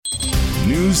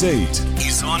News 8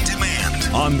 is on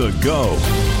demand, on the go.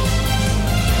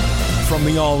 From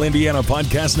the All Indiana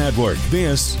Podcast Network,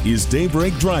 this is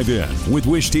Daybreak Drive-In with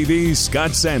Wish TV's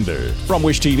Scott Sander. From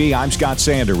Wish TV, I'm Scott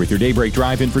Sander with your Daybreak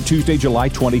Drive-In for Tuesday, July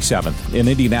 27th. An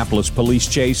Indianapolis police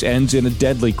chase ends in a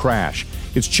deadly crash.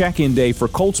 It's check-in day for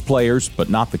Colts players, but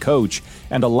not the coach.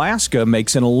 And Alaska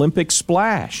makes an Olympic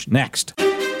splash. Next.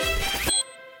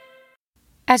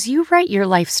 As you write your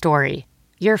life story,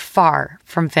 you're far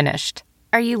from finished.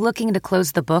 Are you looking to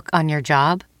close the book on your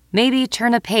job? Maybe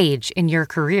turn a page in your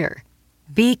career?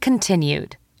 Be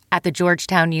continued at the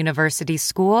Georgetown University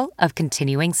School of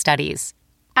Continuing Studies.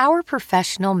 Our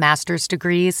professional master's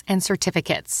degrees and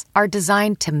certificates are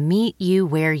designed to meet you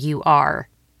where you are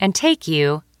and take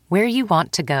you where you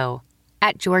want to go.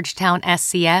 At Georgetown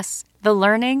SCS, the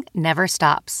learning never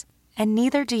stops, and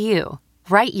neither do you.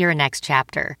 Write your next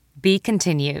chapter. Be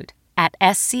continued at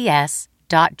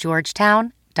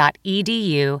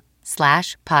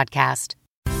scs.georgetown.edu/podcast.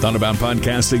 Thought about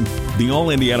podcasting? The All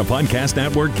Indiana Podcast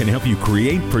Network can help you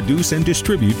create, produce, and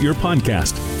distribute your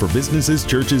podcast for businesses,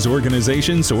 churches,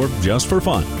 organizations, or just for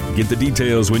fun. Get the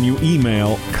details when you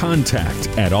email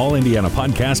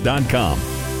contact@allindianapodcast.com.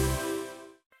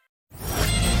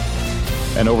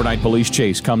 An overnight police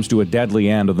chase comes to a deadly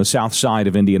end on the south side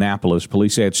of Indianapolis.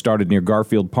 Police say it started near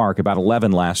Garfield Park about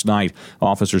 11 last night.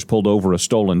 Officers pulled over a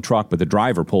stolen truck, but the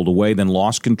driver pulled away, then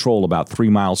lost control about 3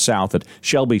 miles south at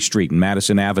Shelby Street and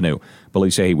Madison Avenue.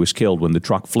 Police say he was killed when the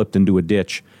truck flipped into a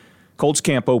ditch. Colts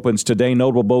camp opens today,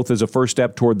 notable both as a first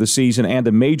step toward the season and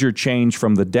a major change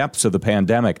from the depths of the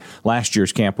pandemic. Last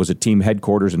year's camp was at team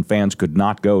headquarters and fans could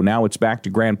not go. Now it's back to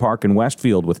Grand Park and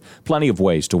Westfield with plenty of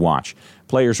ways to watch.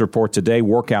 Players report today,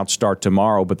 workouts start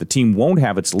tomorrow, but the team won't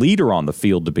have its leader on the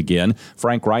field to begin.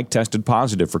 Frank Reich tested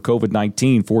positive for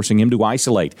COVID-19, forcing him to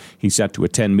isolate. He's set to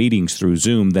attend meetings through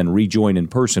Zoom, then rejoin in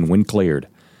person when cleared.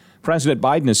 President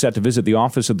Biden is set to visit the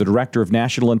Office of the Director of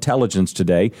National Intelligence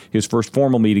today, his first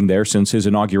formal meeting there since his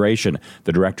inauguration.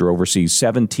 The director oversees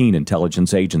 17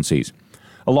 intelligence agencies.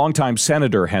 A longtime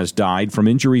senator has died from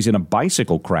injuries in a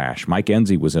bicycle crash. Mike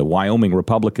Enzi was a Wyoming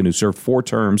Republican who served 4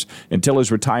 terms until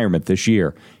his retirement this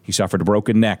year. He suffered a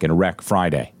broken neck in a wreck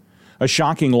Friday. A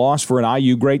shocking loss for an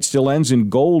IU great still ends in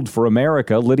gold for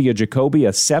America. Lydia Jacoby,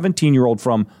 a 17-year-old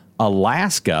from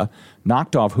Alaska,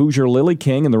 knocked off Hoosier Lily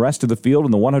King and the rest of the field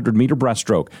in the 100-meter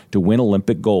breaststroke to win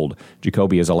Olympic gold.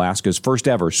 Jacoby is Alaska's first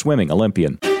ever swimming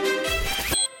Olympian.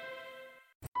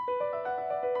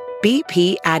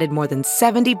 BP added more than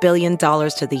 $70 billion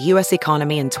to the U.S.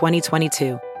 economy in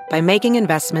 2022 by making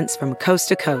investments from coast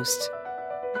to coast.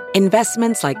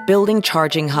 Investments like building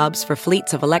charging hubs for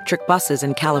fleets of electric buses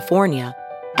in California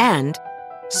and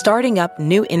starting up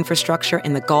new infrastructure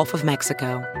in the Gulf of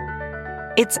Mexico.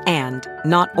 It's and,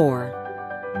 not or.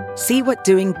 See what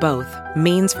doing both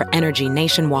means for energy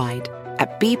nationwide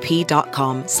at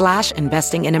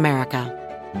bp.com/investing in America.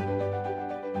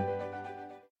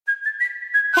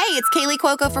 Hey, it's Kaylee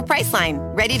Cuoco for Priceline.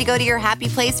 Ready to go to your happy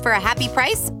place for a happy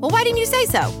price? Well, why didn't you say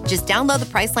so? Just download the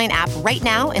Priceline app right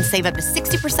now and save up to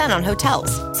 60% on hotels.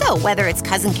 So whether it's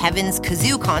Cousin Kevin's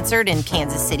Kazoo Concert in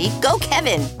Kansas City, go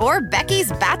Kevin, or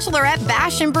Becky's Bachelorette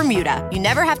Bash in Bermuda, you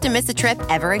never have to miss a trip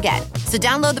ever again. So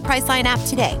download the Priceline app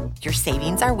today. Your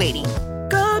savings are waiting.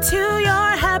 Go to your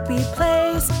happy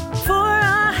place for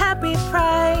a happy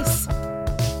price.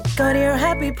 Go to your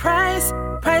happy price,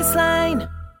 Priceline.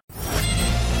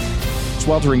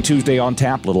 Sweltering Tuesday on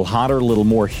tap, a little hotter, a little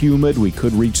more humid. We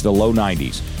could reach the low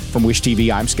 90s. From Wish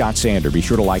TV, I'm Scott Sander. Be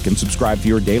sure to like and subscribe to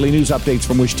your daily news updates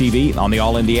from Wish TV on the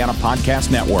All Indiana Podcast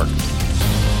Network.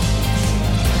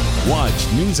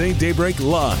 Watch News 8 Daybreak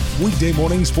live weekday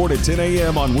mornings 4 to 10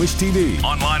 a.m. on Wish TV.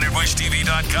 Online at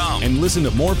wishtv.com. And listen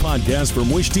to more podcasts from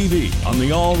Wish TV on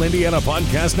the All Indiana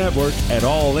Podcast Network at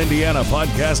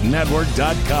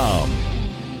allindianapodcastnetwork.com.